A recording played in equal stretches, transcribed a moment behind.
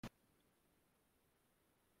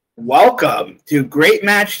Welcome to Great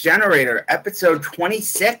Match Generator, episode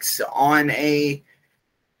 26 on the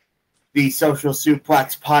Social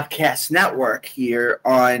Suplex Podcast Network here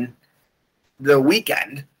on the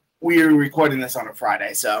weekend. We're recording this on a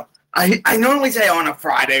Friday, so I normally say on a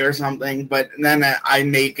Friday or something, but then I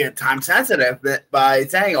make it time sensitive by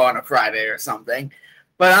saying on a Friday or something.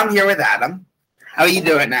 But I'm here with Adam. How are you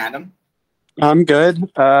doing, Adam? I'm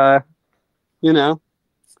good.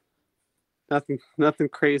 Nothing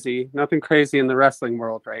crazy in the wrestling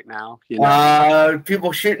world right now.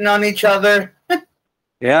 People shooting on each other.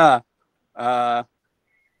 Yeah.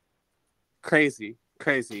 Crazy.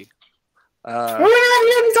 We're not here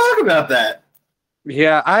to talk about that.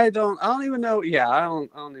 Yeah, I don't even know. Yeah, I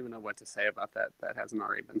don't even know what to say about that. That hasn't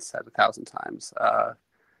already been said 1,000 times.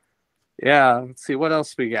 Yeah, let's see what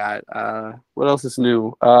else we got. What else is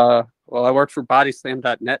new? Well, I work for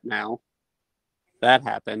bodyslam.net now. That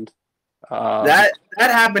happened. That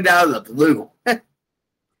happened out of the blue.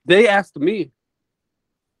 They asked me.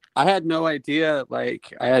 I had no idea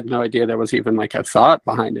there was even like a thought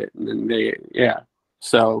behind it. And then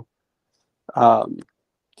So,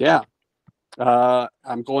 yeah.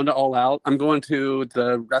 I'm going to All Out. I'm going to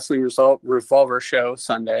the Wrestling Revolver show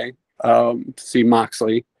Sunday to see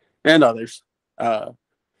Moxley and others. It'll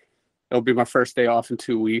be my first day off in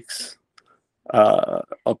 2 weeks.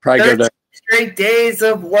 I'll probably go to straight days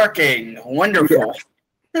of working. Wonderful.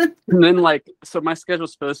 Yeah. And then so my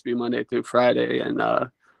schedule's supposed to be Monday through Friday, and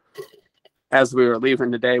as we were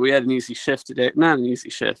leaving today, we had an easy shift today. Not an easy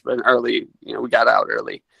shift, but an early. We got out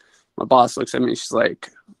early. My boss looks at me. She's like,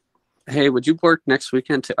 "Hey, would you work next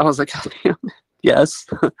weekend too?" I was like, "Yes,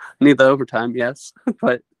 need the overtime, yes."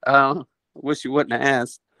 But wish you wouldn't have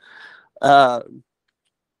asked.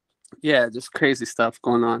 Yeah, just crazy stuff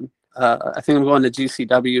going on. I think I'm going to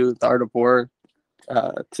GCW, the Art of War,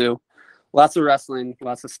 too. Lots of wrestling,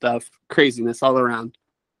 lots of stuff, craziness all around.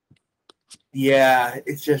 Yeah,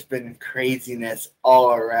 it's just been craziness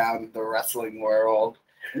all around the wrestling world,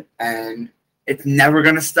 and it's never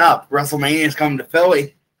going to stop. WrestleMania's coming to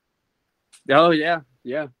Philly. Oh, yeah.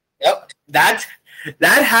 Yep. That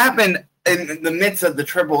happened in the midst of the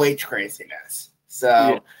Triple H craziness.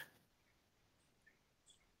 So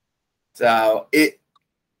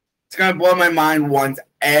it's going to blow my mind once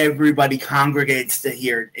everybody congregates to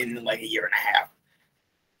hear it in like a year and a half.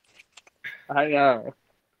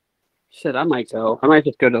 I might go. I might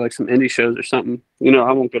just go to like some indie shows or something.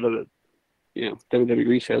 I won't go to the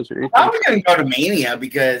WWE shows or anything. I'm probably going to go to Mania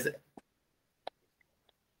because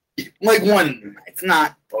like one night. It's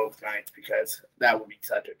not both nights because that would be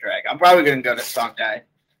such a drag. I'm probably going to go to Sonkai.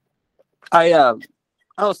 I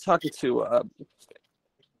was talking to an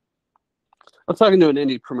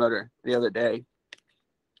indie promoter the other day,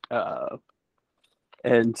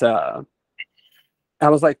 and I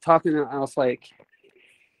was like talking. I was like,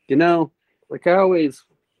 I always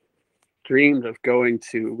dreamed of going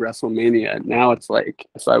to WrestleMania. And now it's like,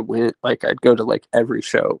 if I went, I'd go to like every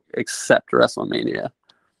show except WrestleMania.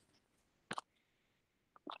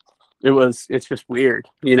 It's just weird,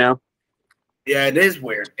 Yeah, it is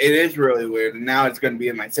weird. It is really weird. And now it's going to be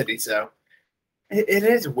in my city, so it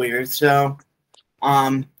is weird. So,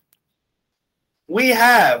 we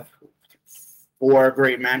have 4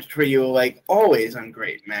 great matches for you, like always on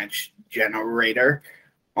Great Match Generator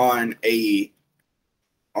on the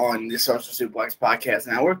Social Suplex Podcast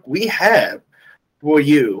Network. We have for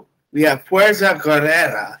you, we have Fuerza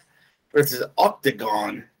Guerrera versus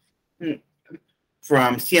Octagon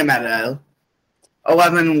from CMLL,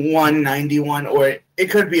 11-1-91, or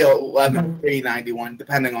it could be 11-3-91,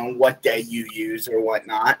 depending on what day you use or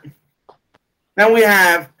whatnot. Then we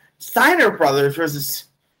have Steiner Brothers versus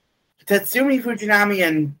Tatsumi Fujinami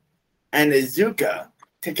and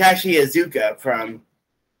Takashi Iizuka from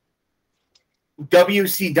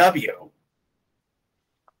WCW,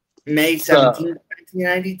 May 17,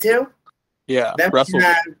 1992. Yeah, Then we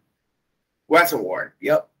have Wrestle War.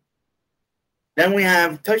 Yep. Then we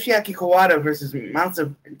have Toshiaki Kawada versus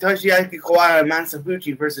Toshiaki Kawada and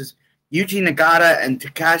Masafuchi versus Yuji Nagata and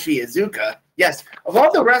Takashi Iizuka. Yes, of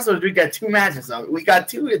all the wrestlers, we got 2 matches. Though. We got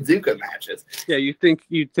 2 Iizuka matches. Yeah, you think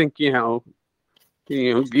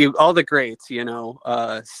all the greats,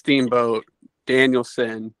 Steamboat,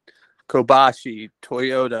 Danielson, Kobashi,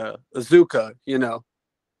 Toyota, Iizuka,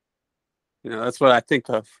 that's what I think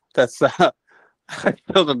of. That's I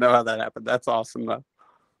still don't know how that happened. That's awesome though.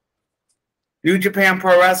 New Japan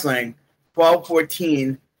Pro Wrestling,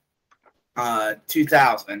 12-14,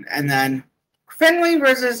 2000, and then Finlay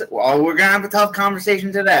versus. Well, we're gonna have a tough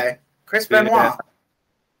conversation today. Chris Benoit. Yeah.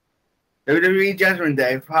 WWE Judgment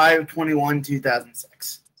Day,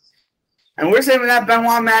 5/21/2006. And we're saving that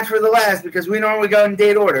Benoit match for the last because we normally go in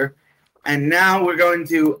date order. And now we're going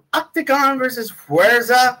to Octagon versus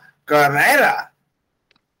Fuerza Guerrera.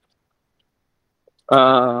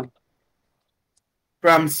 From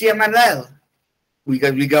CMLL.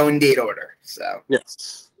 Because we go in date order. So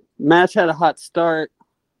yes. Match had a hot start.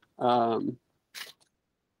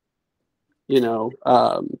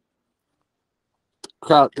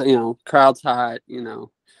 Crowd's hot,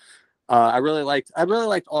 I really liked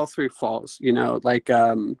all three falls,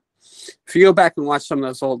 if you go back and watch some of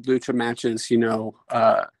those old lucha matches,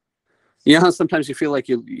 how sometimes you feel like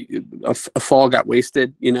a fall got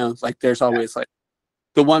wasted, like there's always like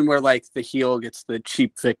the one where like the heel gets the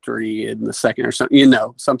cheap victory in the second or something,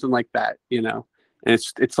 something like that, and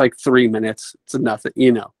it's like 3 minutes, it's nothing,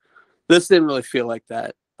 this didn't really feel like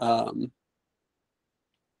that.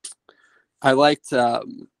 I liked a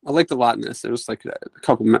lot in this. There was like a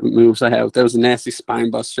couple moves I have. There was a nasty spine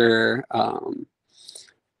buster.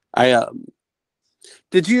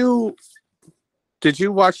 Did you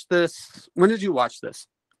watch this? When did you watch this?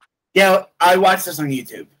 Yeah, I watched this on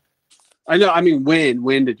YouTube. I know. I mean,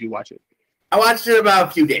 when did you watch it? I watched it about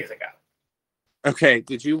a few days ago. Okay.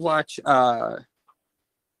 Did you watch Penta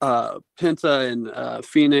and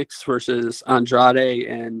Phoenix versus Andrade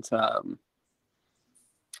and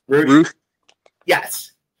Ruth?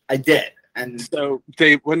 Yes, I did. And so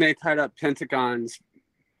when they tied up Pentagon's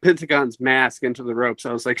mask into the ropes,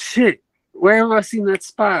 I was like, shit, where have I seen that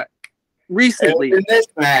spot recently? In this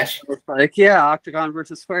match. Like, yeah, Octagon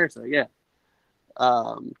versus Fuerza, yeah.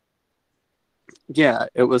 Yeah,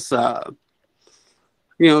 it was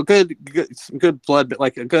good blood, but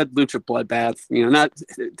like a good lucha bloodbath.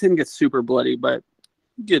 It didn't get super bloody, but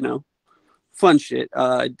fun shit.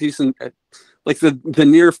 Decent. Like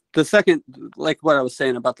the second, like what I was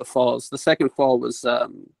saying about the falls. The second fall was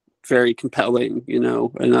very compelling,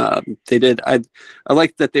 and they did. I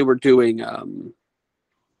liked that they were doing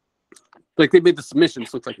like they made the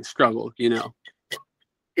submissions look like a struggle,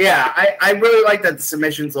 Yeah, I really like that the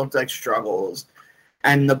submissions looked like struggles,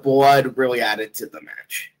 and the blood really added to the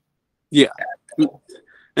match. Yeah,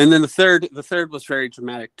 and then the third was very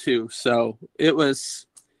dramatic too. So it was,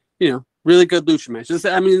 really good lucha matches.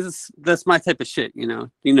 I mean, that's my type of shit.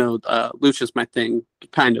 Lucha's my thing,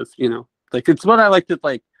 kind of. Like it's what I like to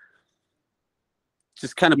like.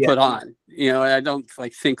 Just kind of put on. I don't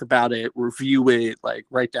like think about it, review it, like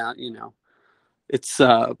write down. It's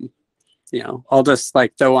I'll just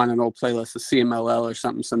like throw on an old playlist of CMLL or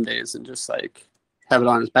something some days and just like have it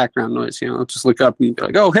on as background noise. Just look up and be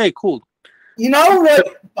like, oh, hey, cool. You know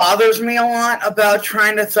what bothers me a lot about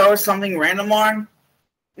trying to throw something random on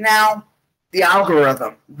now? The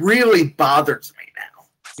algorithm really bothers me now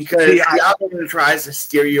because the algorithm tries to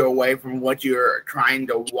steer you away from what you're trying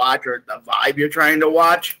to watch or the vibe you're trying to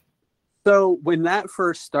watch. So when that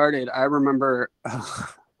first started, I remember,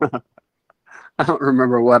 I don't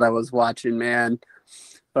remember what I was watching, man,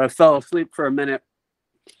 but I fell asleep for a minute.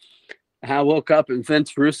 And I woke up and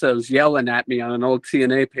Vince Russo's yelling at me on an old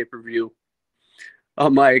TNA pay-per-view.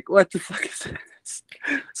 I'm like, what the fuck is this?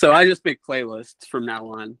 So I just make playlists from now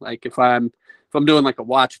on. Like if I'm doing like a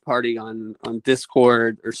watch party on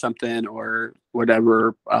Discord or something or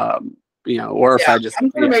whatever, or if I just I'm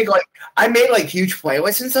gonna make I made like huge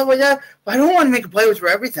playlists and stuff like that, but I don't want to make a playlist for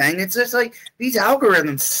everything. It's just like these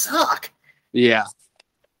algorithms suck. Yeah.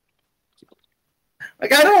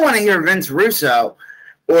 Like I don't want to hear Vince Russo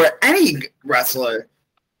or any wrestler,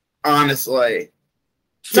 honestly.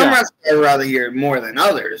 Some wrestlers I'd rather hear more than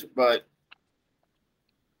others, but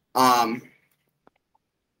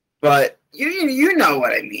you know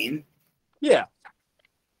what I mean. Yeah.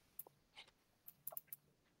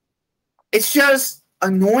 It's just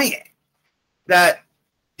annoying that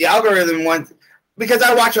the algorithm wants, because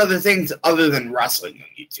I watch other things other than wrestling on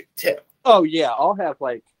YouTube too. Oh yeah, I'll have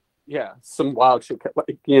like some wild shit.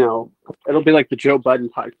 Like it'll be like the Joe Budden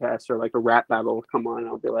podcast or like a rap battle will come on.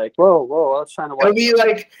 I'll be like, whoa, I was trying to watch.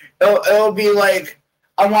 It'll be like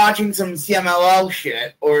I'm watching some CMLL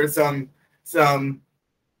shit or some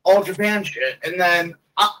All Japan shit, and then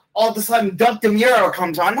all of a sudden Duck DeMuro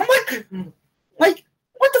comes on. I'm like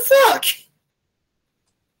what the fuck?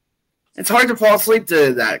 It's hard to fall asleep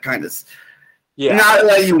to that kind of. Yeah. Not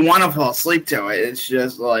that you want to fall asleep to it. It's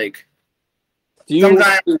just like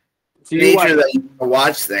sometimes nature that you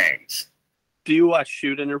watch things. Do you watch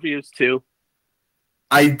shoot interviews too?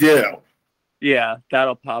 I do. Yeah,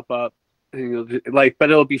 that'll pop up. But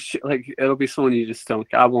it'll be it'll be someone you just don't.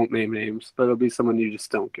 I won't name names, but it'll be someone you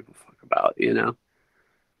just don't give a fuck about. Yeah.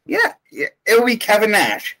 It'll be Kevin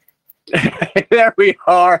Nash. There we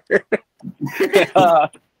are.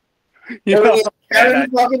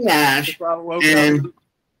 Kevin fucking Nash. And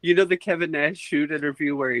you know the Kevin Nash shoot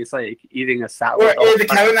interview where he's like eating a or salad. the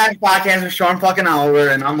Kevin Nash podcast with Sean fucking Oliver,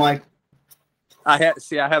 and I'm like, I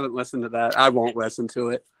haven't listened to that. I won't listen to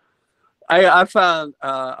it. I found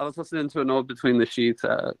I was listening to an old Between the Sheets.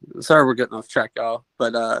 Sorry, we're getting off track, y'all.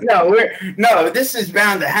 But no, this is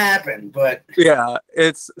bound to happen. But yeah,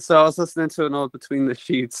 so I was listening to an old Between the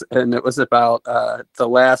Sheets, and it was about the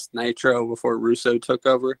last Nitro before Russo took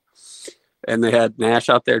over, and they had Nash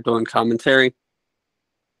out there doing commentary,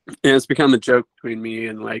 and it's become a joke between me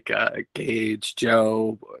and like Gage,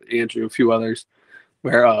 Joe, Andrew, a few others,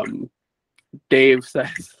 where Dave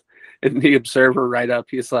says in the Observer write-up,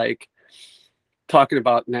 he's like, talking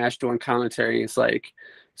about Nash doing commentary. It's like,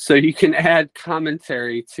 so you can add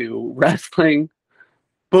commentary to wrestling,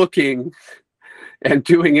 booking, and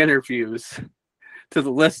doing interviews to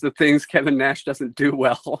the list of things Kevin Nash doesn't do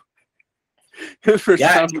well. For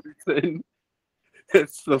some reason,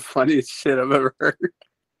 it's the funniest shit I've ever heard.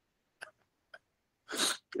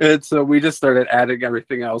 And so we just started adding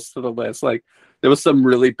everything else to the list. Like, there was some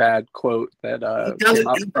really bad quote that he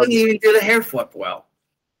doesn't even do the hair flip well.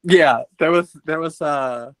 Yeah, there's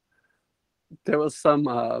a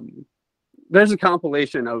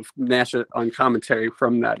compilation of Nash on commentary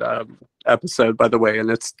from that episode, by the way, and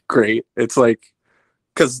it's great. It's like,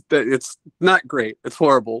 because it's not great, it's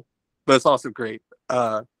horrible, but it's also great.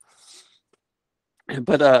 Yeah,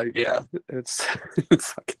 it's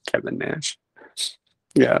fucking Kevin Nash.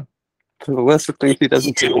 Yeah, to the list of things he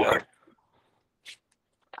doesn't do well.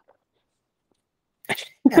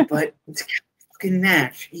 Yeah, but it's fucking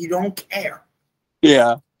Nash. You don't care.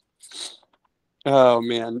 Yeah. Oh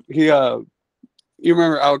man, you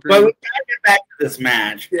remember Al Green? But we gotta get back to this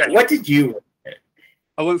match. Yeah. What did you?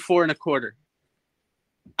 I went 4 1/4.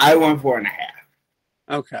 I went 4.5.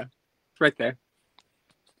 Okay, it's right there.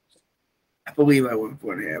 I believe I went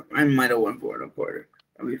 4.5. I might have went 4 1/4.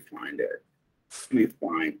 Let me find it. Let me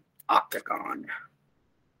find Octagon.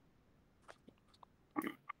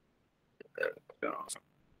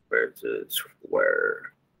 Where's it?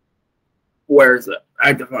 Where's it? I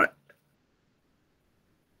have to find it.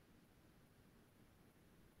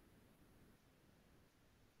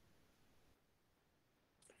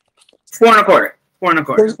 Four and a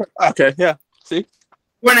quarter. Okay, yeah. See?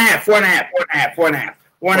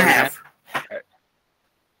 4.5.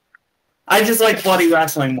 I just like bloody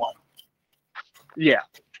wrestling more. Yeah.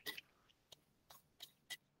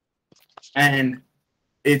 And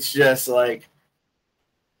it's just like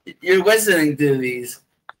you're listening to these,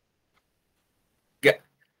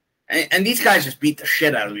 and these guys just beat the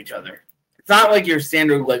shit out of each other. It's not like your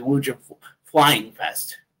standard like lucha flying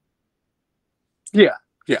fest. Yeah,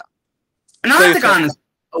 yeah. And Octagon is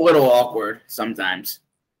a little awkward sometimes.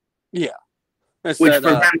 Yeah, which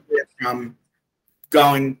prevents it from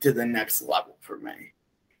going to the next level for me.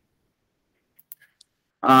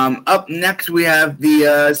 Up next, we have the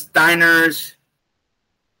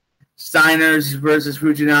Steiners versus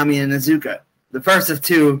Fujinami and Iizuka. The first of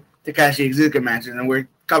 2 Takashi Iizuka matches, and we're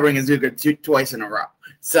covering Iizuka twice in a row.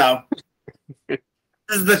 So, this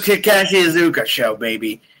is the Takashi Iizuka show,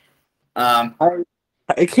 baby. I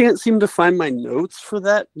can't seem to find my notes for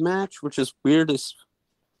that match, which is weird. It's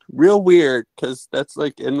real weird, because that's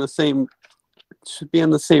like in the same... should be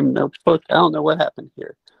in the same notebook. I don't know what happened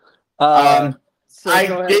here. So I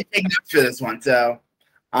did take notes for this one, so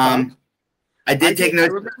I did take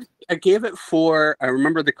notes. I gave it 4. I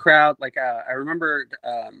remember the crowd, like I remembered,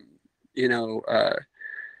 you know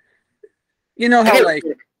how like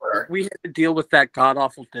we had to deal with that god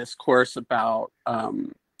awful discourse about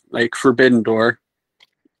like Forbidden Door.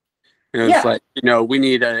 It's like, we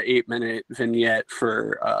need an 8-minute vignette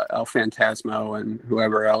for El Phantasmo and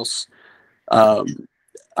whoever else.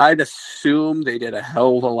 I'd assume they did a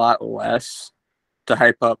hell of a lot less to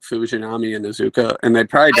hype up Fujinami and Iizuka, and they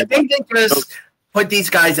probably did. I think they just put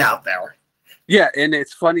these guys out there. Yeah, and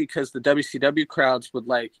it's funny because the WCW crowds would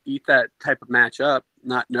like eat that type of match up,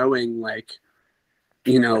 not knowing like,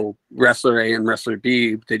 wrestler A and wrestler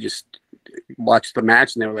B. They just watched the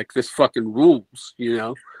match and they were like, "This fucking rules,"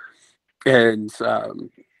 And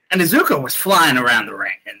Iizuka was flying around the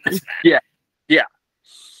ring in this match. Yeah.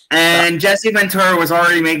 And Jesse Ventura was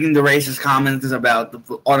already making the racist comments about the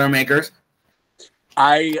automakers.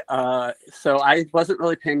 So I wasn't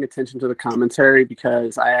really paying attention to the commentary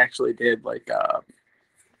because I actually did like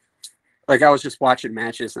I was just watching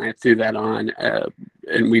matches and I threw that on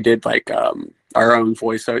and we did like our own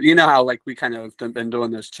voiceover. You know how like we kind of been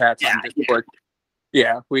doing those chats on Discord.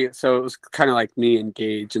 Yeah, so it was kind of like me and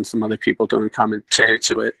Gage and some other people doing commentary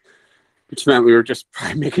to it, which meant we were just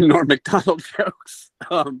probably making Norm Macdonald jokes.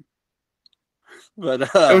 But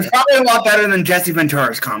it was probably a lot better than Jesse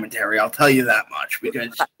Ventura's commentary. I'll tell you that much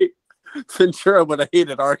because Ventura would have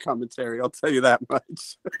hated our commentary. I'll tell you that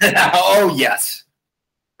much. Oh yes.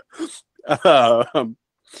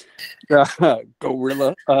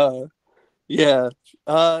 Gorilla. Yeah.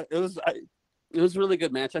 It was a really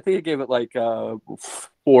good match. I think I gave it like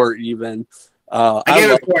 4 even. I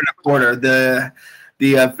gave it 4.25.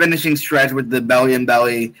 The finishing stretch with the belly and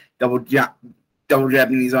belly double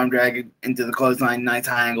Japanese arm drag into the clothesline, nice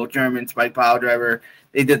high angle German spike pile driver.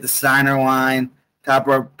 They did the Steiner line, top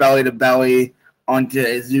rope belly to belly onto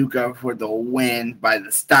Iizuka for the win by the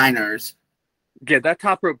Steiners. Yeah, that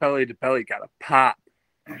top rope belly to belly got a pop,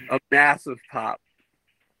 a massive pop.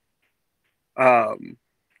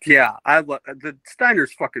 Yeah, the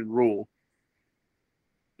Steiners fucking rule.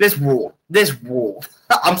 This rule.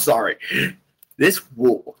 I'm sorry. This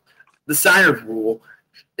rule. The Steiners rule.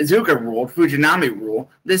 Iizuka rule. Fujinami rule.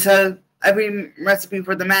 This has every recipe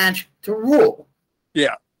for the match to rule.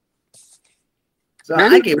 Yeah. So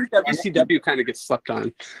I gave WCW kind of gets slept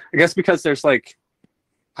on. I guess because there's like,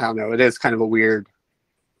 I don't know, it is kind of a weird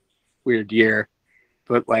year.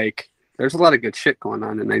 But like, there's a lot of good shit going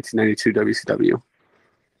on in 1992 WCW.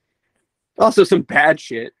 Also some bad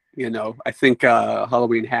shit, you know. I think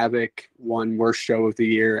Halloween Havoc won worst show of the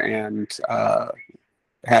year and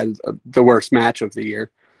had the worst match of the year.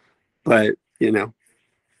 But, you know,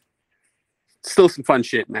 still some fun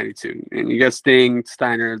shit in 92. And you got Sting,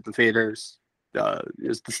 Steiner, the Faders, the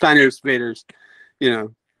Steiners, Faders, you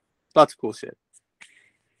know, lots of cool shit.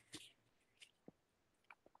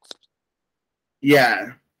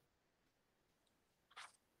 Yeah.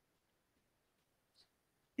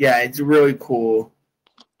 Yeah, it's really cool.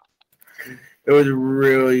 It was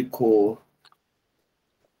really cool.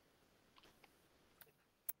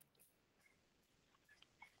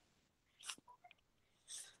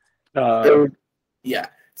 Yeah.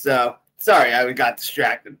 So sorry, I got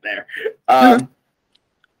distracted there.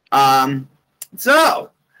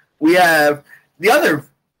 So we have the other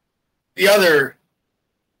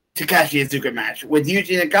Takashi Iizuka match with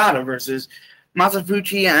Yuji Nagata versus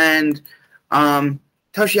Masafuchi and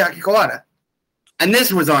Toshiaki Kawada. And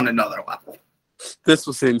this was on another level. This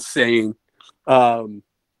was insane.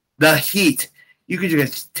 The heat. You could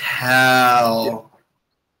just tell.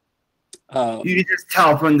 You could just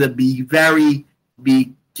tell from the very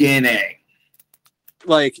beginning.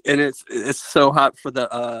 Like, and it's so hot for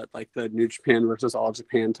the like the New Japan versus All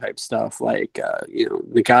Japan type stuff. Like, you know,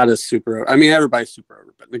 Nagata's super. I mean, everybody's super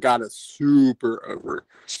over, but Nagata's super over.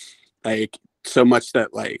 Like, so much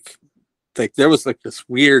that like there was like this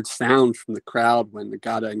weird sound from the crowd when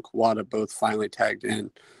Nagata and Kawada both finally tagged in.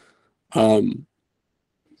 You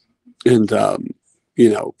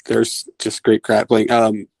know, there's just great grappling.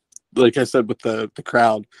 Like I said, with the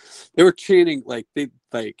crowd, they were chanting like they're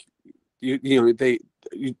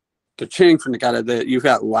chanting for Nagata. That you've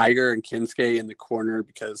got Liger and Kinsuke in the corner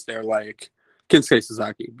because they're like Kinsuke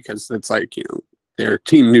Sasaki because it's like, you know, they're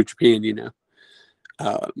Team New Japan, you know.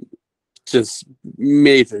 Just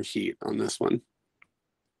major heat on this one.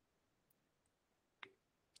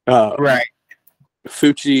 Right.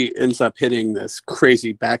 Fuchi ends up hitting this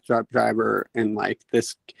crazy backdrop driver and like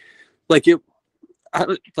this, like it,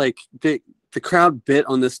 like the crowd bit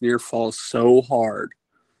on this near fall so hard.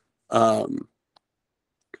 And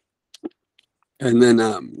then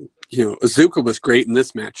you know, Iizuka was great in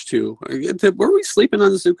this match too. Were we sleeping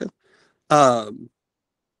on Iizuka?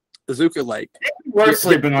 Iizuka, like, we're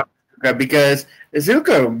sleeping on Iizuka because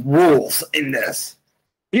Iizuka rules in this.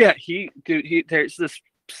 Yeah, there's this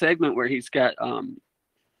segment where he's got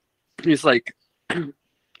he's like kind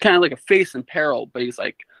of like a face in peril, but he's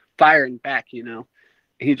like firing back, you know.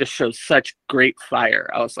 He just shows such great fire.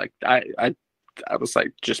 I was like, I was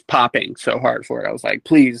like just popping so hard for it. I was like,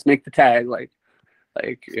 please make the tag, like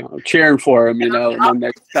you know, cheering for him, you know. And then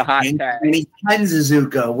there's the hot tag. And he pins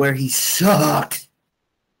Iizuka where he sucked.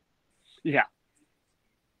 Yeah.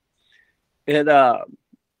 And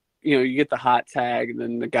you know, you get the hot tag, and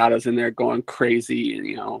then Nagata's in there going crazy, and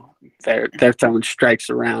you know, they're throwing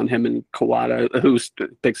strikes around him and Kawada, who's a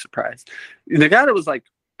big surprise. Nagata was like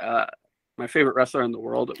my favorite wrestler in the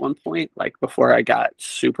world at one point, like before I got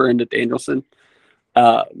super into Danielson.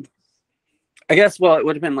 I guess, well, it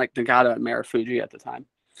would have been like Nagata and Marufuji at the time.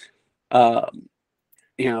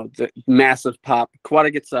 You know, the massive pop.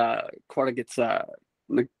 Kawada gets I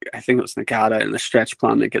think it was Nagata in the stretch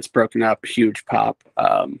plum that gets broken up, huge pop.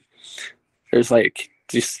 There's like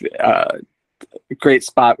just a great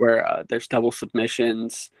spot where there's double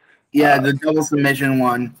submissions. Yeah, the double submission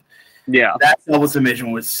one. Yeah. That double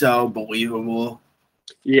submission was so believable.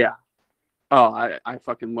 Yeah. Oh, I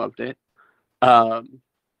fucking loved it. Um,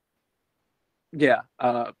 yeah.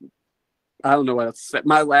 I don't know what else to say.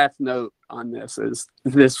 My last note on this is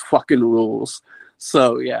this fucking rules.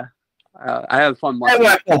 So yeah, I had fun watching.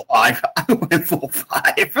 I went full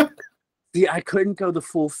five. See, I couldn't go the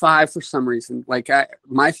full 5 for some reason. Like,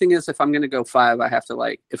 my thing is, if I'm gonna go 5, I have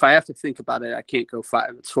to if I have to think about it, I can't go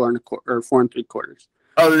 5. It's 4 3/4.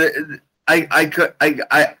 Oh,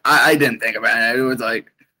 I didn't think about it.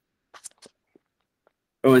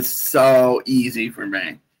 It was so easy for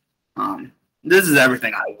me. This is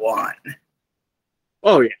everything I want.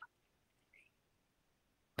 Oh yeah.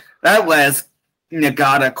 That last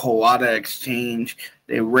Nagata Kawada exchange,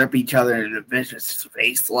 they rip each other into vicious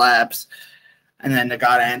face slaps, and then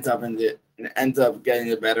Nagata ends up getting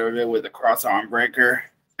the better of it with a cross arm breaker,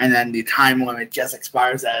 and then the time limit just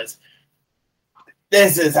expires as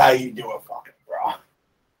this is how you do a fucking brawl.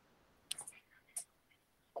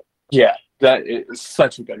 Yeah, that is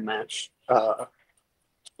such a good match.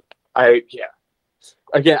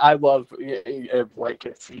 Again, I love,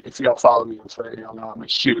 if y'all follow me on Twitter, y'all know I'm a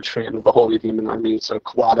huge fan of the Holy Demon Army. So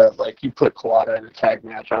Kawada, you put Kawada in a tag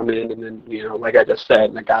match, I'm in, and then, like I just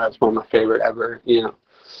said, Nagata's one of my favorite ever,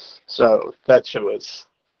 So that shit was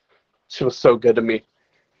so good to me.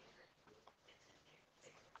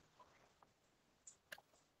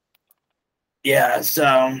 Yeah,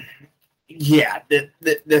 so, yeah,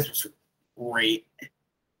 this was great.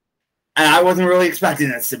 And I wasn't really expecting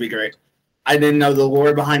this to be great. I didn't know the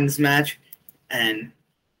lore behind this match, and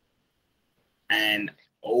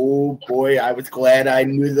oh boy, I was glad I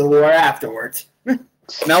knew the lore afterwards.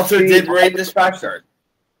 Meltzer did rate this 5-star.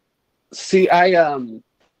 See, I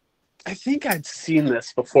think I'd seen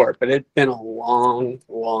this before, but it'd been a long,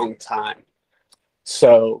 long time.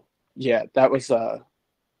 So yeah, that was I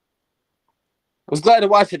was glad to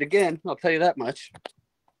watch it again, I'll tell you that much.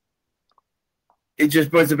 It just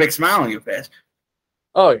puts a big smile on your face.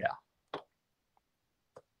 Oh yeah.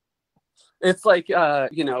 It's like,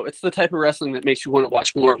 it's the type of wrestling that makes you want to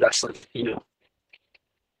watch more wrestling,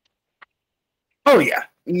 Oh, yeah.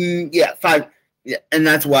 Yeah, 5. Yeah, and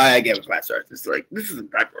that's why I gave it 5 stars. It's like, this is the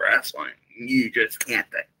type of wrestling you just can't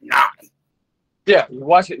deny. Yeah, you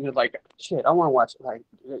watch it and you're like, shit, I want to watch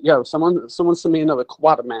it. Someone send me another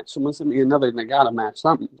Kawada match. Someone send me another Nagata match.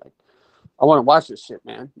 Something. I want to watch this shit,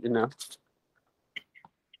 man, Yeah.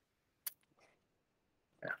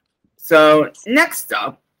 So, next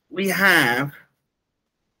up, we have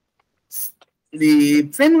the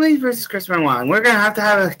Finlay versus Chris Benoit. We're going to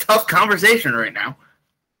have a tough conversation right now.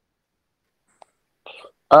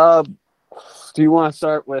 Do you want to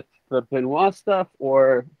start with the Benoit stuff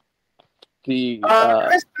or the...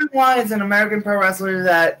 Chris Benoit is an American pro wrestler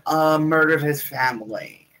that murdered his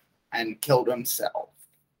family and killed himself.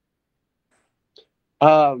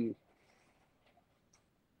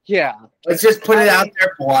 Yeah. Let's just put it out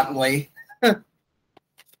there bluntly.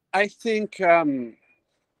 I think, I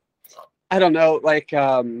don't know,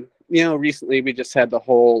 recently we just had the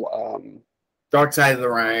whole... Dark Side of the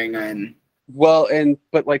Ring and... Well,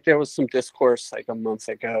 but there was some discourse a month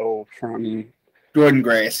ago from... Jordan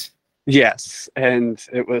Grace. Yes, and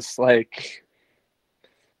it was I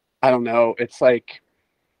don't know, I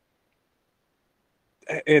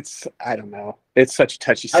don't know. It's such a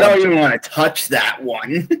touchy subject. I don't even want to touch that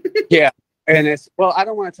one. Yeah. And I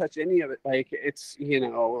don't want to touch any of it. I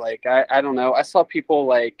don't know. I saw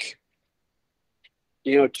people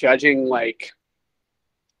judging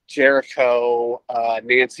Jericho,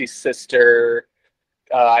 Nancy's sister.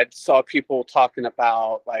 I saw people talking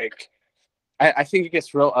about I think it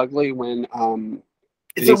gets real ugly when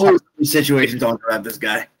it's a lose situation talking about this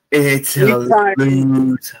guy. It's a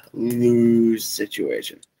lose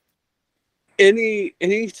situation.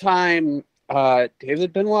 Anytime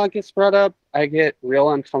David Benoit gets brought up, I get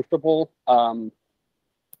real uncomfortable.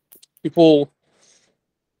 People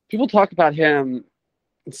talk about him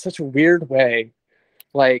in such a weird way.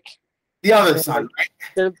 The other side, right?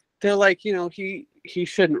 They're he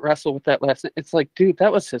shouldn't wrestle with that last name. It's dude,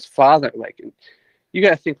 that was his father. You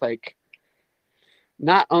gotta think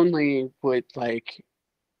not only would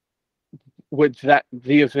that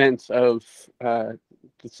the events of the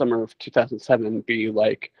summer of 2007 be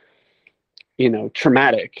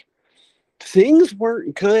traumatic, things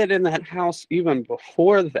weren't good in that house even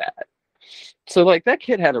before that. So that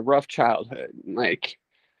kid had a rough childhood.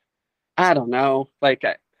 I don't know.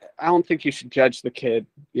 I don't think you should judge the kid,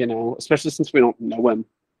 especially since we don't know him.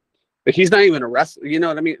 But he's not even a wrestler, you know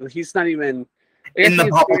what I mean? He's not even in the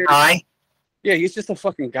public eye. Yeah, he's just a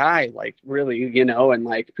fucking guy, really,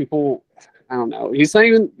 and people, I don't know. He's not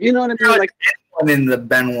even, you know what I mean? In the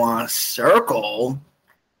Benoit circle.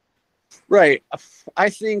 Right.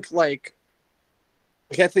 I think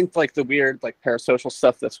I think like the weird like parasocial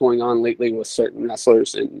stuff that's going on lately with certain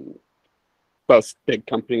wrestlers in both big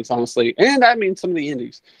companies, honestly, and I mean some of the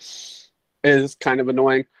indies is kind of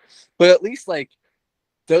annoying. But at least like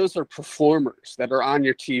those are performers that are on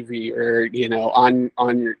your TV or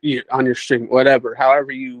on your stream, whatever,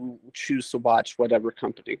 however you choose to watch whatever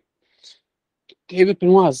company. David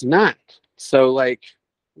Benoit is not. So like,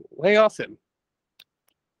 lay off him.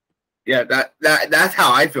 Yeah, that's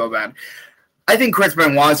how I feel about it. I think Chris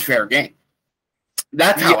Benoit's fair game.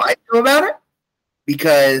 That's how I feel about it,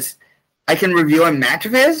 because I can review a match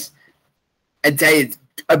of his and say it's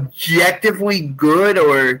objectively good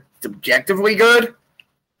or subjectively good.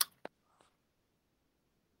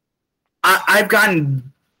 I've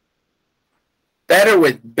gotten better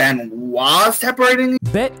with Benoit separating.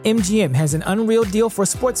 BetMGM has an unreal deal for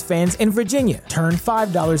sports fans in Virginia. Turn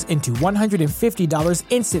 $5 into $150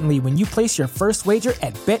 instantly when you place your first wager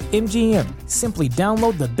at BetMGM. Simply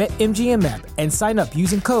download the BetMGM app and sign up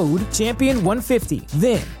using code Champion150.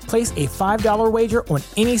 Then, place a $5 wager on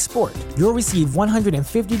any sport. You'll receive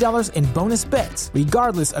 $150 in bonus bets,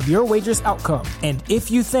 regardless of your wager's outcome. And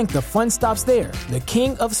if you think the fun stops there, the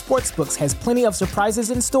king of sportsbooks has plenty of surprises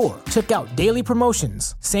in store. Check out daily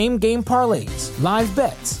promotions, same-game parlays, live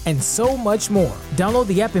bets, and so much more. Download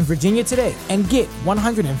the app in Virginia today and get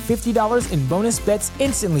 $150 in bonus bets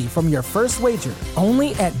instantly from your first wager.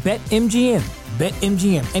 Only at BetMGM.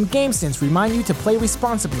 BetMGM and GameSense remind you to play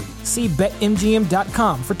responsibly. See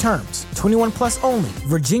BetMGM.com for terms. 21 plus only.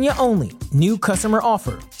 Virginia only. New customer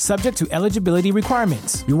offer. Subject to eligibility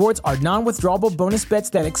requirements. Rewards are non-withdrawable bonus bets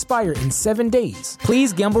that expire in 7 days.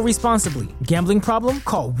 Please gamble responsibly. Gambling problem?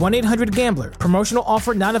 Call 1-800-GAMBLER. Promotional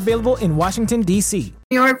offer not available in Washington, D.C.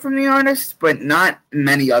 The art from the artist, but not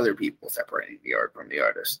many other people separating the art from the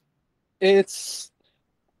artist.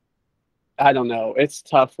 I don't know. It's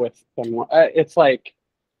tough with them. It's like,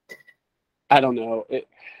 I don't know.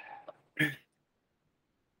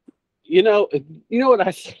 You know what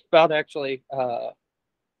I think about actually?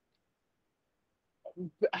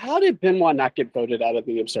 How did Benoit not get voted out of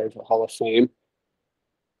the Observer Hall of Fame?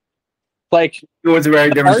 Like, it was a very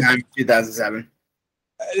different time in 2007.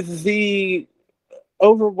 The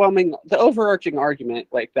overarching argument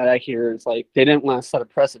like that I hear is like they didn't want to set a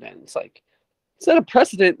precedent. It's like, set a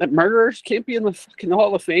precedent that murderers can't be in the fucking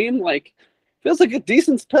Hall of Fame? Like, feels like a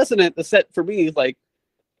decent precedent to set for me. Like,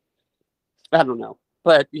 I don't know.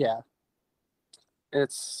 But yeah.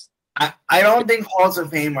 I don't think Halls of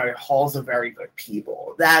Fame are halls of very good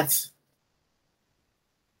people.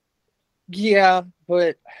 Yeah,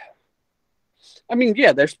 but I mean,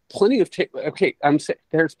 yeah, there's plenty of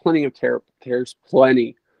there's plenty of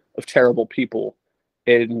terrible people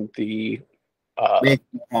in the Hall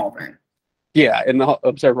of Fame. Yeah, in the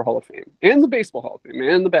Observer Hall of Fame, and the Baseball Hall of Fame,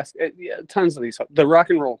 and the best, tons of these. The Rock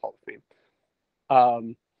and Roll Hall of Fame,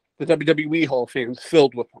 the WWE Hall of Fame is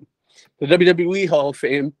filled with them. The WWE Hall of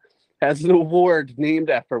Fame has an award named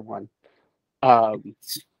after one.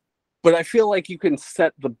 But I feel like you can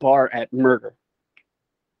set the bar at murder.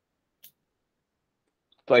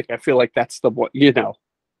 Like, I feel like that's the one,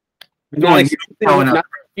 not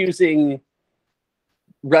using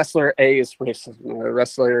wrestler A's racism or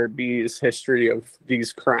wrestler B's history of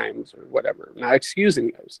these crimes or whatever. I'm not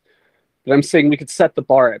excusing those. But I'm saying we could set the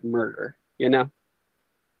bar at murder,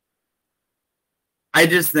 I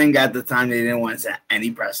just think at the time they didn't want to set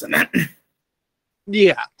any precedent.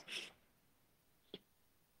 Yeah.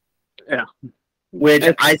 Which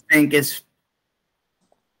I think if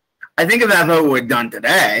that vote were done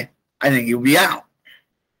today, I think he would be out.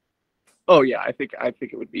 Oh yeah, I think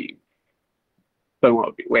it would be. Someone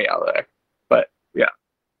would be way out there, but yeah.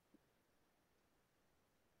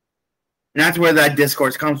 And that's where that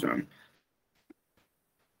discourse comes from.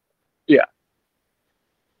 Yeah.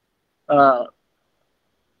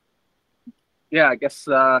 Yeah, I guess.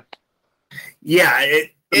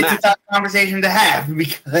 It's a tough conversation to have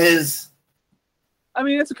because. I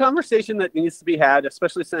mean, it's a conversation that needs to be had,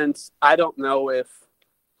 especially since I don't know if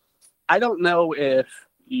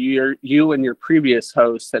you and your previous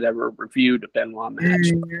host had ever reviewed a Benoit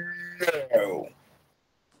match. No.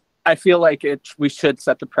 I feel like we should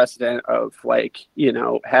set the precedent of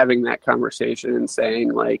having that conversation and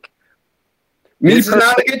saying this is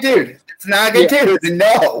not a good dude. It's not a good dude.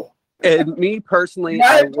 No. And me personally,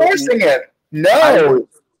 not endorsing it. No.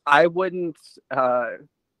 I wouldn't.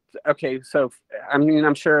 Okay, so I mean,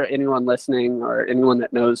 I'm sure anyone listening or anyone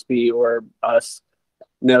that knows me or us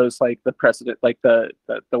knows the precedent, the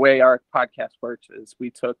way our podcast works is we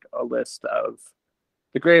took a list of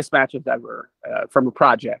the greatest matches ever from a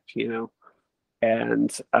project,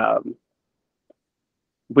 and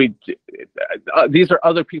we these are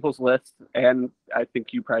other people's lists, and I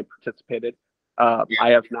think you probably participated. I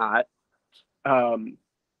have not. And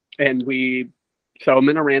so I'm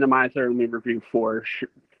in a randomizer, and we review four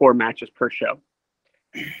matches per show.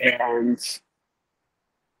 And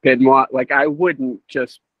Benoit, like I wouldn't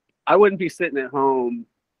be sitting at home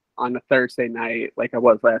on a Thursday night like I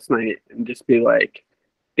was last night and just be like,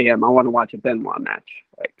 damn, I want to watch a Benoit match.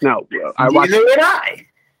 Like, no, Neither would I.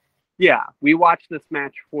 Yeah, we watched this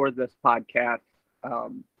match for this podcast.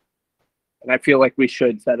 And I feel like we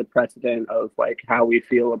should set a precedent of like how we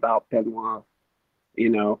feel about Benoit, you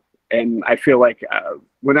know. And I feel like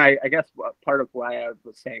when I guess part of why I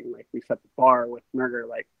was saying like we set the bar with Murder,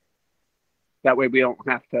 like that way we don't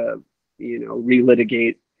have to, you know,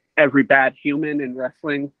 relitigate every bad human in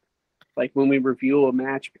wrestling, like when we review a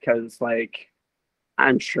match, because like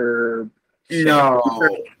I'm sure. No,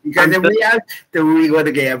 because if we have to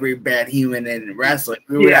relitigate every bad human in wrestling,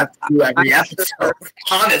 we would have to do every episode,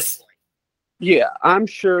 honestly. Yeah, I'm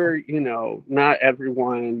sure, you know, not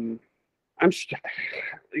everyone. I'm sure,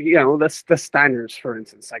 you know, the Steiners, for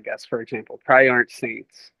instance, I guess, for example, probably aren't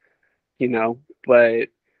saints, you know, but,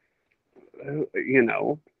 you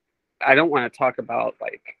know, I don't want to talk about,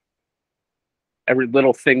 like, every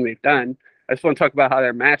little thing they've done. I just want to talk about how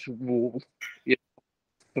their match rules, you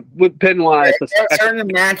know, with Benoit. Certain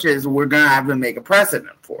matches we're going to have to make a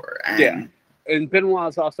precedent for. And Benoit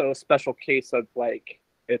is also a special case of, like,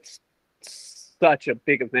 it's such a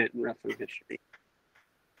big event in wrestling history.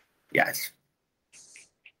 Yes.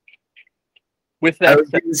 With that,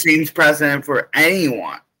 it seems precedent for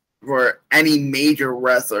anyone, for any major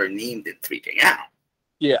wrestler named in Speaking Out.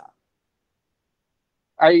 Yeah.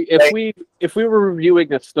 If we were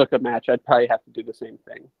reviewing a Snuka match, I'd probably have to do the same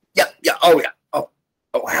thing. Yeah. Oh,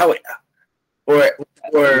 hell yeah. Or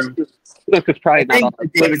Snuka's probably I think the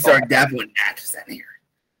David Starr Devlin match is in here.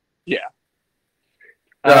 Yeah.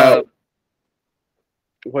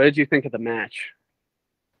 What did you think of the match?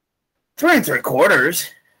 3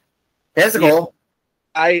 3/4. Physical.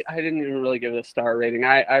 I didn't even really give it a star rating.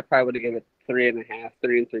 I probably would have given it 3.5,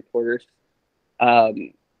 3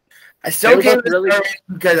 3/4. I still gave it a star rating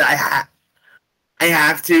because I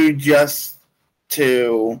have to just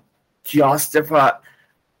to justify.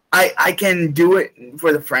 I can do it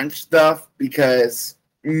for the French stuff because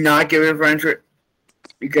not give it a French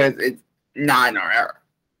because it's not in our era.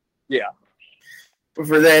 Yeah. But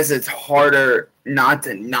for this, it's harder not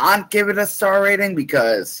to not give it a star rating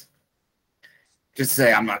because just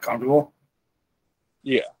say I'm not comfortable.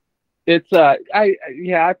 Yeah. It's I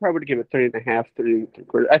probably would give it 3.5, 3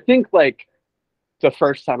 3/4. I think like the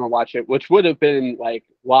first time I watched it, which would have been like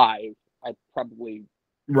live, I probably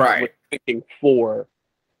was thinking 4.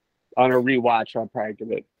 On a rewatch, I'll probably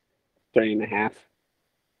give it 3.5.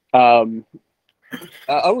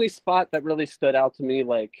 Only spot that really stood out to me,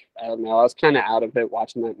 like, I don't know, I was kind of out of it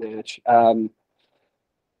watching that match.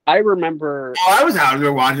 I remember... Oh, I was out of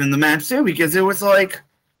it watching the match, too, because it was like...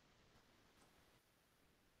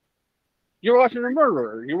 You're watching a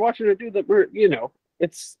murderer. You're watching a dude that, you know,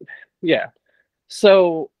 it's... Yeah.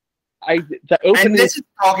 So, the opening... And this is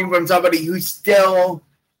talking from somebody who still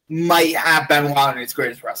might have Benoit on his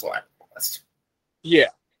greatest wrestler list. Yeah.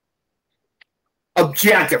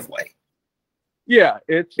 Objectively. Yeah,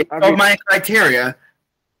 it's... my criteria.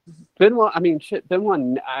 Benoit,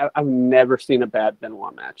 Benoit, I've never seen a bad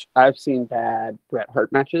Benoit match. I've seen bad Bret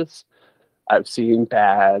Hart matches. I've seen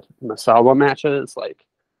bad Misawa matches. Like,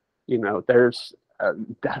 you know, there's,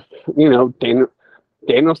 you know,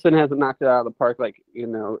 Danielson hasn't knocked it out of the park. Like, you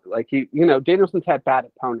know, Danielson's had bad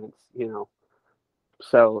opponents, you know.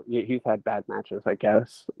 So he's had bad matches, I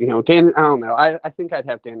guess. You know, I don't know. I think I'd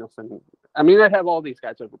have Danielson. I mean, I'd have all these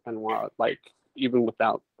guys over Benoit, like, even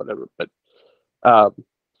without whatever. But,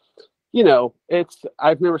 you know,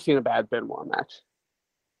 I've never seen a bad Benoit match.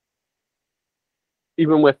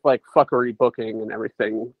 Even with, like, fuckery booking and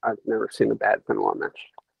everything, I've never seen a bad Benoit match.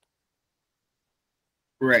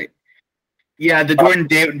 Right. Yeah, the Jordan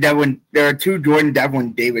Devlin. There are 2 Jordan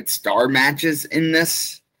Devlin David Starr matches in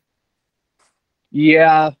this.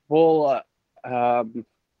 Yeah, well, and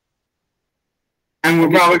we're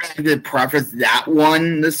probably going to preface that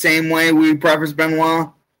one the same way we preface Benoit.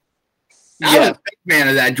 Yeah. I was a big fan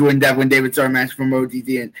of that Jordan Devlin David Starr match from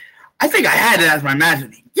ODT, and I think I had it as my match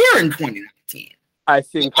of the year in 2019. I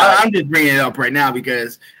think I'm just bringing it up right now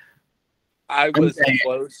because I was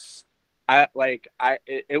close.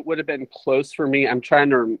 It would have been close for me.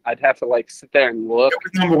 I'd have to like sit there and look. It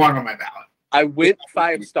was number 1 on my ballot. I went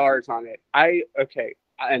 5 stars on it. I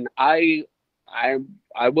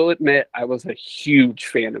will admit I was a huge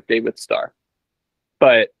fan of David Starr,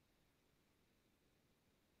 but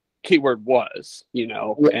keyword was, and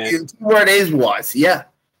the word is was, yeah.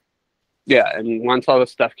 Yeah, and once all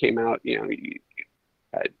this stuff came out, it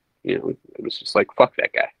was just like, fuck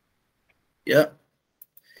that guy. Yeah.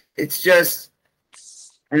 It's just,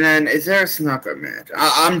 and then is there a Snuka match?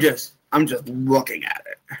 I'm just looking at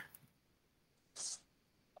it.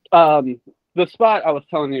 The spot I was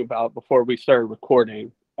telling you about before we started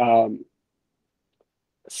recording,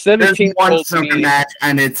 17 one Snuka match,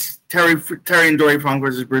 and it's Terry and Dory Funk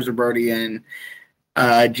versus Bruiser Brody and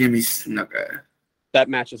Jimmy Snuka. That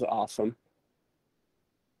match is awesome.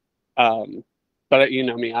 But you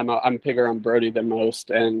know me, I'm bigger on Brody than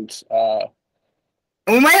most, and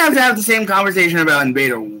we might have to have the same conversation about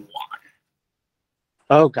Invader 1.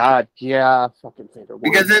 Oh God, yeah, fucking Invader 1.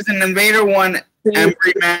 Because there's an Invader 1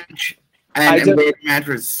 Embry match and Invader match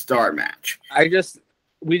versus Star match.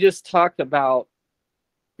 We just talked about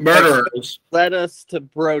murderers. Led us to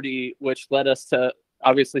Brody, which led us to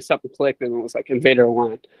obviously something clicked, and it was like Invader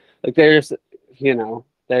 1. Like there's,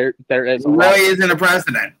 there is really isn't a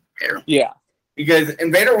precedent here. Yeah, because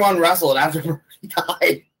Invader 1 wrestled after he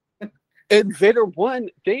died. Invader 1,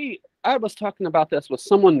 I was talking about this with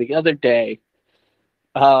someone the other day.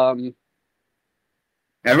 Never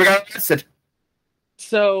got arrested.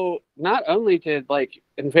 So not only did like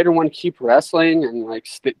Invader 1 keep wrestling and like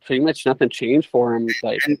pretty much nothing changed for him,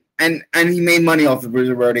 like and he made money off of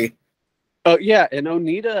Bruiser Brody. Oh yeah, and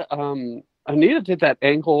Onita did that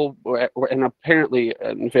angle where and apparently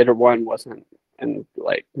Invader 1 wasn't and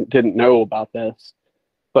like didn't know about this,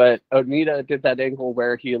 but Onita did that angle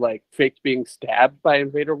where he like faked being stabbed by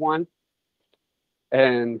Invader 1.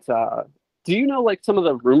 And do you know like some of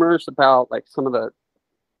the rumors about like some of the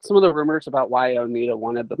rumors about why Onita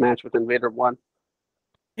wanted the match with Invader 1?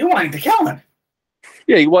 He wanted to kill him.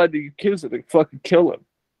 Yeah, he wanted to accuse him and fucking kill him.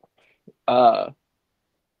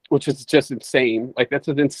 Which is just insane. Like that's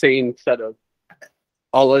an insane set of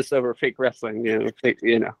all this over fake wrestling,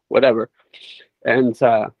 whatever. And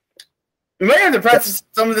we might have to practice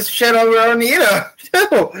some of this shit over Onita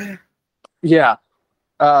too. Yeah.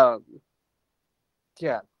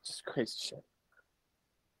 Yeah, just crazy shit.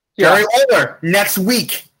 Jerry Lawler next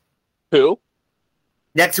week. Who?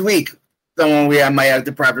 Next week. Someone we might have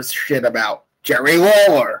to practice shit about. Jerry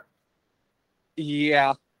Lawler.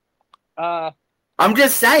 Yeah. I'm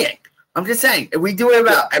just saying. If we do it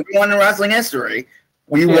about everyone in wrestling history,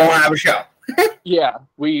 we won't have a show. It's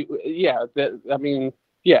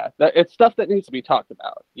stuff that needs to be talked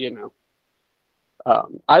about,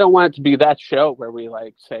 I don't want it to be that show where we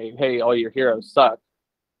like say, hey, all your heroes suck.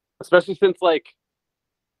 Especially since like,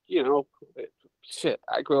 I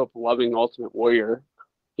grew up loving Ultimate Warrior,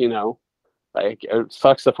 like it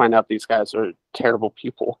sucks to find out these guys are terrible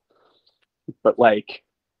people. But like,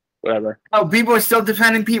 whatever. Oh, people are still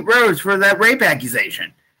defending Pete Rose for that rape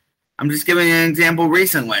accusation. I'm just giving an example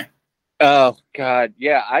recently. Oh, God.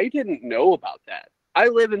 Yeah, I didn't know about that. I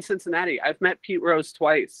live in Cincinnati. I've met Pete Rose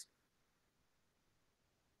twice.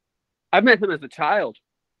 I met him as a child.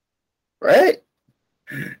 Right.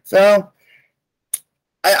 So,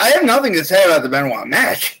 I have nothing to say about the Benoit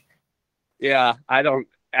match. Yeah, I don't.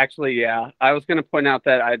 Actually, yeah. I was going to point out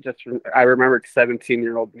that I remembered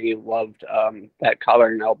 17-year-old me loved that collar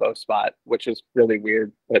and elbow spot, which is really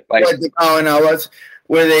weird. But like, the collar and elbows,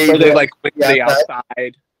 where they like went to the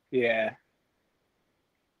outside. Yeah.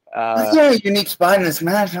 That's a unique spot in this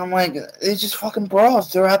match. I'm like, they just fucking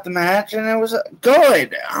brawls throughout the match, and it was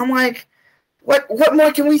good. I'm like, what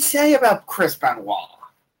more can we say about Chris Benoit?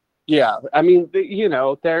 Yeah, I mean,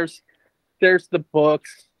 there's the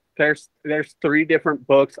books. There's 3 different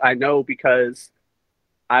books I know because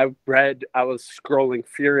I was scrolling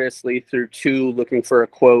furiously through 2 looking for a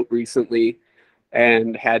quote recently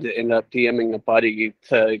and had to end up DMing a buddy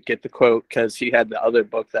to get the quote because he had the other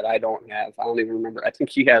book that I don't have. I don't even remember. I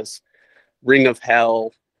think he has Ring of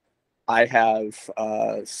Hell. I have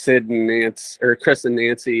Sid and Nancy, or Chris and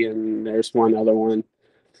Nancy, and there's one other one.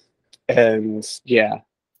 And yeah,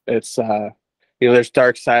 it's there's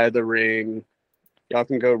Dark Side of the Ring. Y'all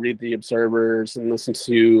can go read the Observers and listen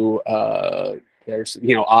to there's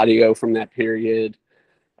audio from that period.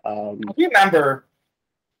 I remember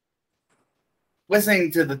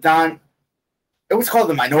listening to it was called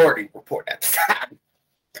the Minority Report at the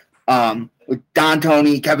time. With Don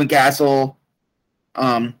Tony, Kevin Castle.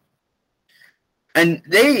 And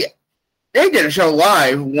they did a show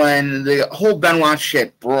live when the whole Benoit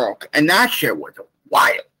shit broke, and that shit was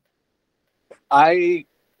wild.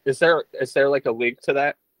 Is there like a link to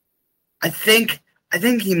that? I think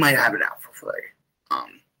he might have it out for free.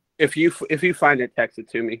 If you find it, text it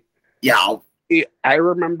to me. Yeah. I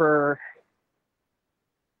remember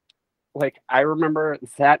like I remember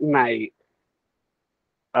that night,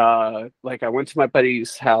 like I went to my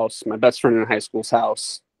buddy's house, my best friend in high school's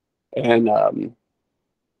house, and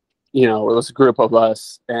you know, it was a group of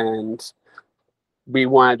us, and we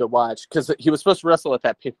wanted to watch because he was supposed to wrestle at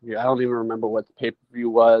that pay-per-view. I don't even remember what the pay-per-view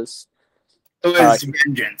was. It was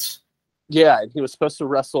Vengeance. Yeah, and he was supposed to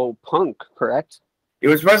wrestle Punk, correct? He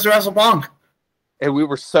was supposed to wrestle Punk. And we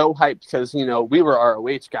were so hyped because, you know, we were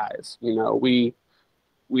ROH guys. You know, we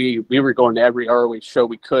were going to every ROH show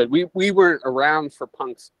we could. We weren't around for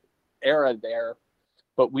Punk's era there,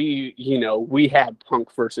 but we had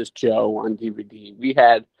Punk versus Joe on DVD. We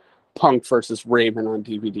had Punk versus Raven on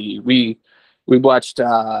DVD. We watched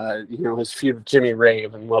his feud with Jimmy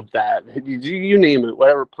Rave and loved that. You name it,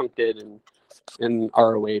 whatever Punk did in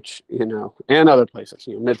ROH, you know, and other places,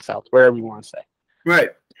 you know, Mid-South, wherever you want to say.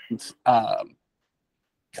 Right.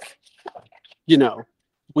 You know,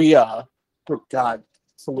 we oh God,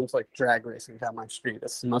 someone's like drag racing down my street.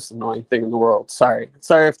 That's the most annoying thing in the world. Sorry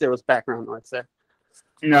if there was background noise there.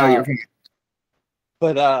 No, you're fine.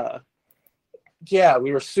 But yeah,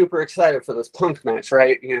 we were super excited for this Punk match,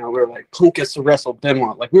 right? You know, we were like, Punk gets to wrestle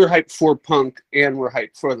Benoit. Like, we were hyped for Punk and we're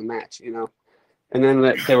hyped for the match, you know? And then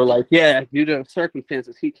they were like, yeah, due to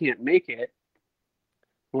circumstances, he can't make it.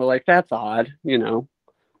 We're like, that's odd, you know?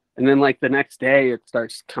 And then, like, the next day, it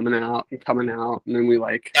starts coming out. And then we,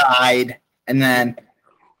 like... died. And then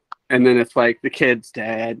it's like, the kid's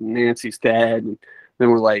dead and Nancy's dead. And then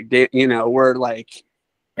we're like, you know, we're like...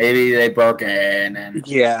 maybe they broke in. And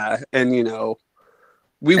yeah, and, you know...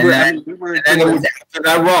 it was after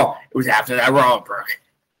that Raw. It was after that Raw, Brooke.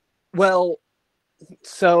 Well,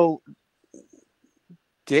 so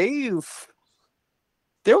Dave,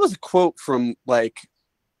 there was a quote from like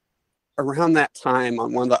around that time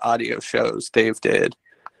on one of the audio shows Dave did.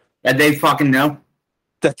 That they fucking know?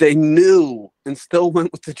 That they knew and still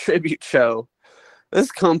went with the tribute show.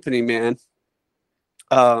 This company, man.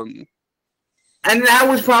 And that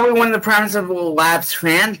was probably one of the premise of the Labs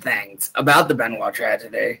fan things about the Benoit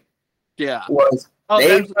tragedy. Yeah. Was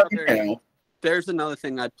there's another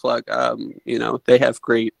thing I'd plug. You know, they have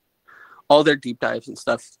great, all their deep dives and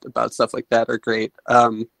stuff about stuff like that are great.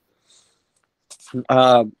 You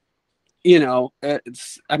know,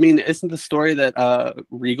 isn't the story that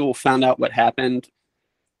Regal found out what happened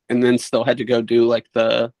and then still had to go do like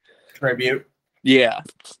the tribute? Yeah.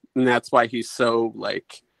 And that's why he's so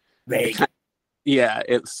like vague. Yeah,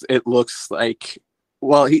 it looks like,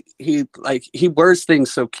 well, he words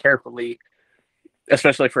things so carefully,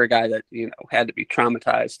 especially for a guy that, you know, had to be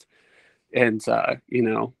traumatized, and you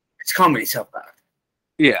know, it's comedy self-back.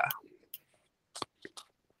 Yeah.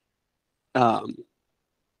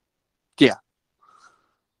 Yeah.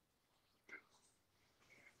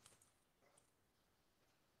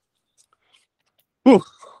 Whew.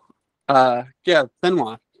 Yeah,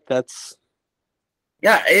 Benoit. That's.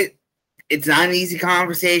 Yeah, it's not an easy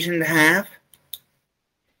conversation to have,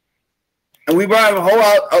 and we brought a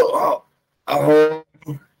whole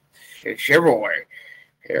chivalry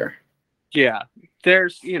here. Yeah,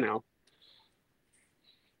 there's, you know,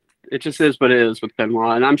 it just is what it is with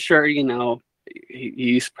Benoit, and I'm sure, you know,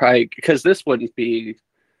 he's probably, because this probably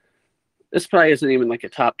isn't even like a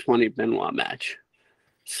top 20 Benoit match.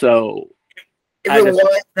 So if it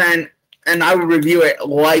was, then, and I would review it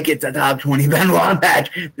like it's a top 20 Benoit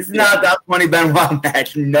match. This is not a top 20 Benoit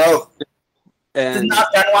match. No. This is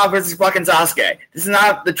not Benoit versus fucking Sasuke. This is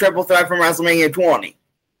not the triple threat from WrestleMania 20.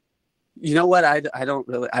 You know what? I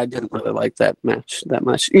didn't really like that match that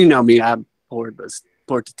much. You know me, I'm bored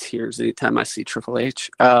to tears anytime I see Triple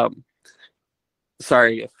H.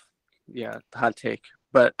 Sorry if, hot take.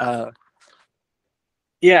 But,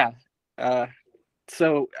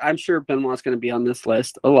 so I'm sure Benoit's going to be on this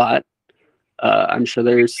list a lot. I'm sure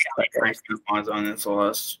there's... Benoit's on this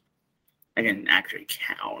list. I didn't actually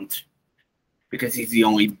count, because he's the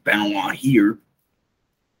only Benoit here.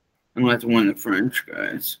 Unless one of the French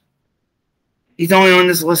guys. He's only on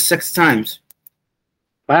this list 6 times.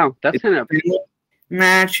 Wow, that's kind of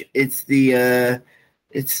match. It's the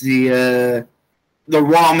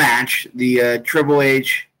Raw match, the Triple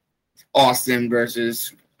H Austin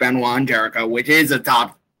versus Benoit and Jericho, which is a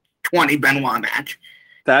top 20 Benoit match.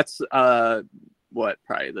 That's probably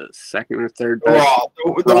the second or third best. Raw,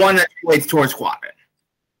 the one that relates towards Quadrant.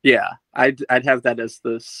 Yeah, I'd have that as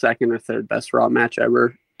the second or third best Raw match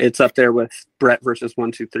ever. It's up there with Brett versus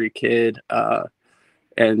 1-2-3 Kid,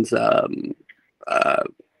 and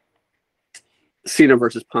Cena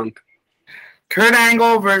versus Punk. Kurt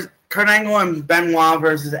Angle and Benoit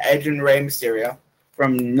versus Edge and Rey Mysterio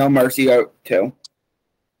from No Mercy 2.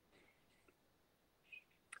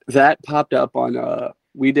 That popped up on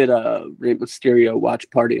we did a Rey Mysterio watch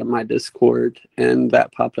party on my Discord, and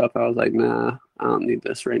that popped up. I was like, nah, I don't need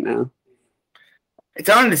this right now. It's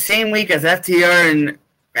on the same week as FTR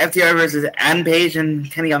versus Adam Page and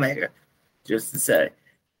Kenny Omega, just to say.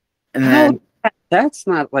 And then that's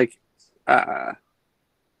not like Chris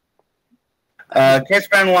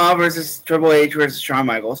Benoit versus Triple H versus Shawn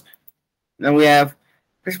Michaels. Then we have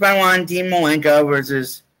Chris Benoit and Dean Malenko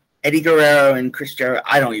versus Eddie Guerrero and Chris Jericho.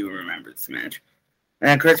 I don't even remember this match. And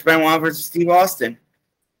then Chris Benoit versus Steve Austin.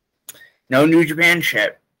 No New Japan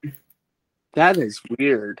shit. That is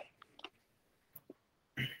weird.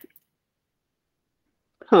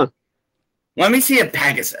 Huh. Let me see a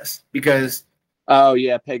Pegasus, because... Oh,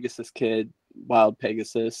 yeah, Pegasus Kid. Wild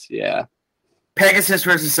Pegasus, yeah. Pegasus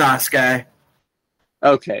versus Sasuke.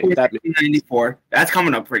 Okay. That 94. That's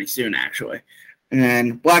coming up pretty soon, actually. And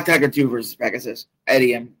then Black Tiger 2 versus Pegasus.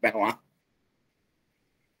 Eddie and Benoit.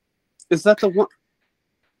 Is that the one?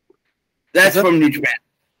 That's from New Japan.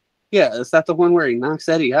 Yeah, is that the one where he knocks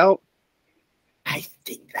Eddie out? I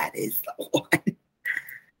think that is the one.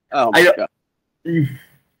 Oh, my God.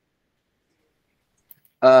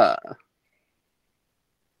 Yeah.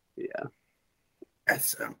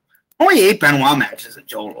 That's only 8 Benoit matches in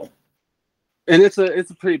total. And it's a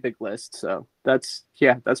pretty big list, so that's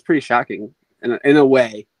pretty shocking in a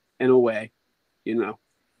way, you know.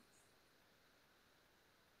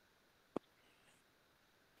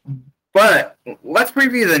 But let's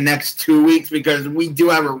preview the next 2 weeks, because we do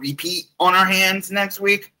have a repeat on our hands next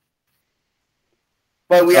week.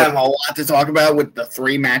 But we have a lot to talk about with the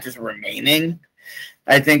 3 matches remaining.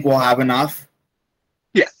 I think we'll have enough.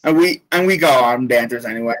 Yeah. And we go on banters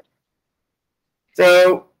anyway.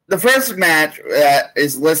 So the first match that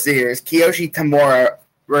is listed here is Kiyoshi Tamura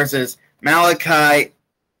versus Malachi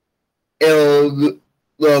Ilokin.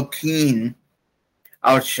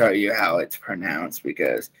 I'll show you how it's pronounced,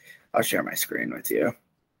 because I'll share my screen with you.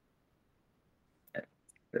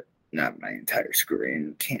 Not my entire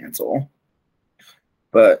screen. Cancel.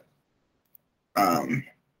 But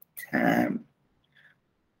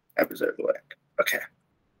episode link. Okay.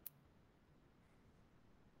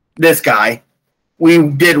 This guy, we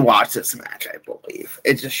did watch this match, I believe.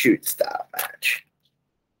 It's a shoot style match.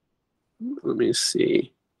 Let me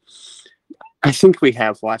see. I think we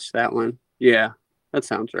have watched that one. Yeah, that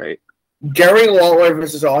sounds right. Jerry Lawler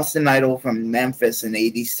versus Austin Idol from Memphis in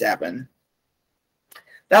 87.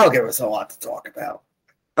 That'll give us a lot to talk about.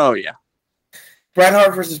 Oh, yeah. Bret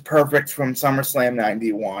Hart versus Perfect from SummerSlam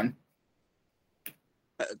 91.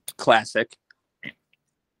 Classic.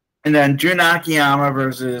 And then Jun Akiyama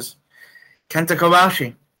versus Kenta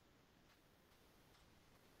Kobashi.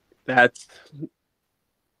 That's...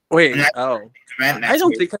 Wait, I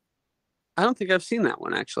don't think I've seen that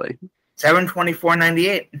one, actually.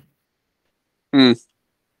 7/24/98.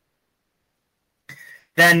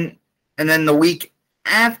 Then the week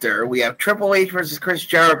after, we have Triple H versus Chris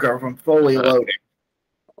Jericho from Fully Loaded.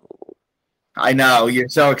 I know, you're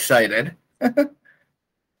so excited. We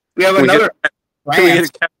have another. Can we get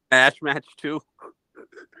a Kevin Nash match too?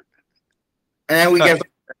 And then we get.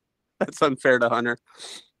 That's unfair to Hunter.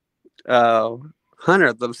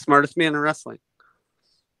 Hunter, the smartest man in wrestling.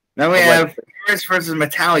 Then we have Chris versus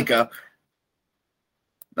Metallica.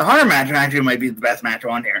 The Hunter match actually might be the best match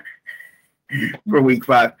on here for week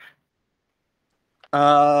 5.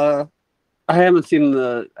 I haven't seen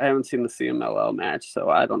the CMLL match,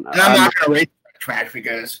 so I don't know. And I'm not going to rate the match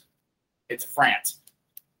because it's France.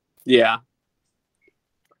 Yeah.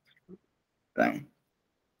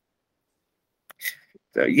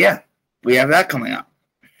 So yeah, we have that coming up.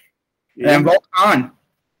 Yeah. And Volkan.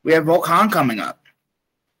 We have Volkan coming up.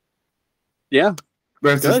 Yeah.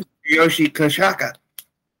 Versus Yoshi Koshaka.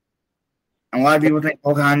 And a lot of people think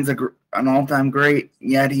Volkan's an all-time great,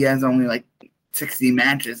 yet he has only like 60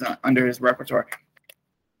 matches under his repertoire.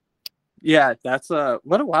 Yeah, that's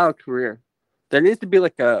what a wild career. There needs to be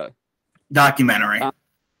like a documentary.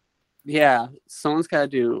 Yeah, someone's got to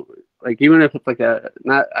do, like, even if it's like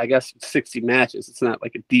not, I guess, 60 matches, it's not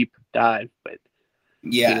like a deep dive, but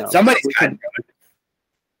yeah, somebody's got to do it.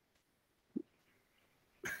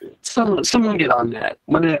 Someone get on that.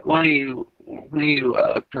 One of you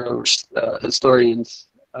pro historians,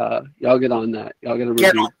 y'all get on that. Y'all get a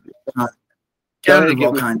review. Get on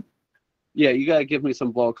Volkan. Yeah, you gotta give me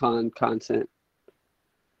some Volkan content.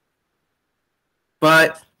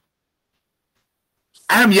 But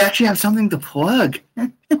Adam, you actually have something to plug.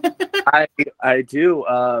 I do.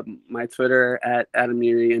 My Twitter at Adam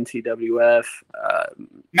Neary NTWF.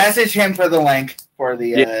 Message him for the link for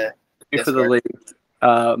the for the link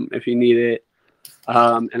if you need it.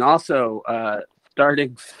 And also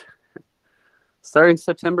starting starting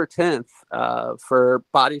September 10th, for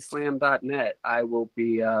bodyslam.net, I will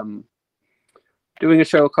be doing a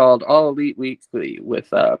show called All Elite Weekly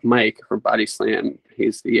with Mike from Body Slam.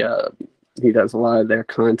 He's the he does a lot of their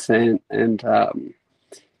content, and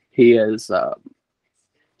he does a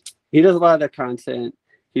lot of their content.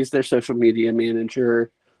 He's their social media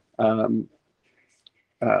manager.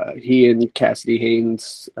 He and Cassidy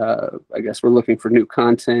Haynes, I guess, were looking for new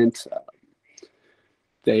content.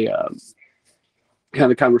 They had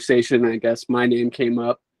a conversation. I guess my name came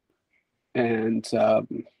up, and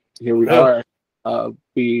here we are.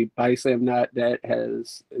 Bodyslam.net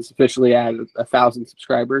is officially at 1,000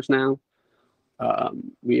 subscribers now.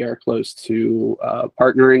 We are close to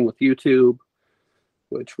partnering with YouTube,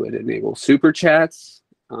 which would enable super chats.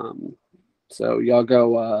 So y'all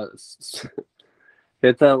go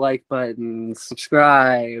hit the like button,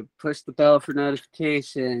 subscribe, push the bell for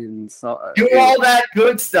notifications. Do all that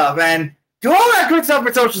good stuff, and do all that good stuff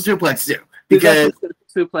for Social Suplex too. Because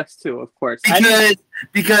Suplex too, of course.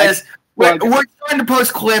 Because we're starting to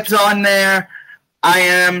post clips on there. I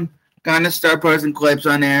am going to start posting clips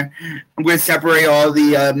on there. I'm going to separate all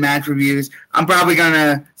the match reviews. I'm probably going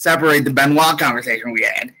to separate the Benoit conversation we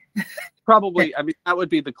had. Probably. I mean, that would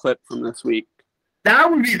be the clip from this week. That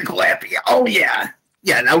would be the clip. Yeah. Oh, yeah.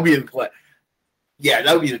 Yeah, that would be the clip. Yeah,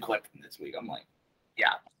 that would be the clip from this week. I'm like,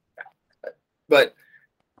 yeah. But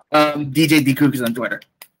DJ D. Cook is on Twitter.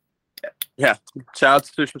 Yeah. Shout out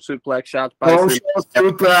to Social Suplex. Shout out to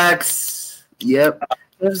Social Suplex. Yep.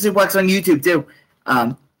 Social Suplex on YouTube, too.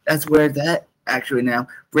 That's where it's at, actually, now.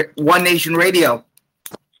 One Nation Radio.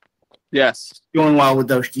 Yes. Doing well with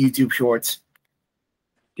those YouTube shorts.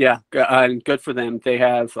 Yeah, and good for them. They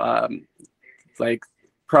have,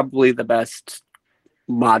 probably the best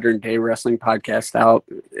modern-day wrestling podcast out,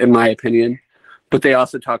 in my opinion. But they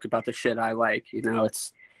also talk about the shit I like. They'll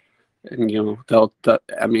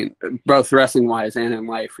both wrestling-wise and in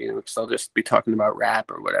life, because they'll just be talking about rap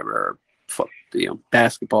or whatever, or,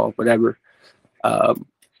 basketball, whatever.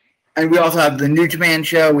 And we also have the New Japan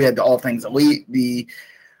show. We had the All Things Elite, the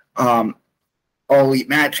All Elite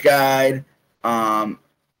Match Guide. And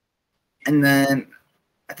then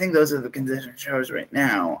I think those are the consistent shows right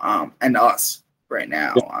now, and us right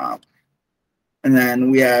now. And then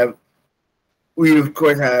we of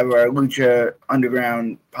course have our Lucha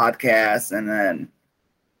Underground podcast, and then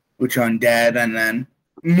Lucha Undead, and then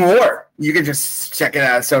more. You can just check it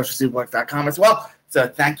out at socialsuplex.com as well. So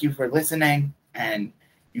thank you for listening, and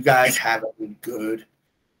you guys have a good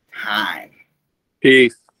time.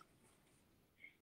 Peace.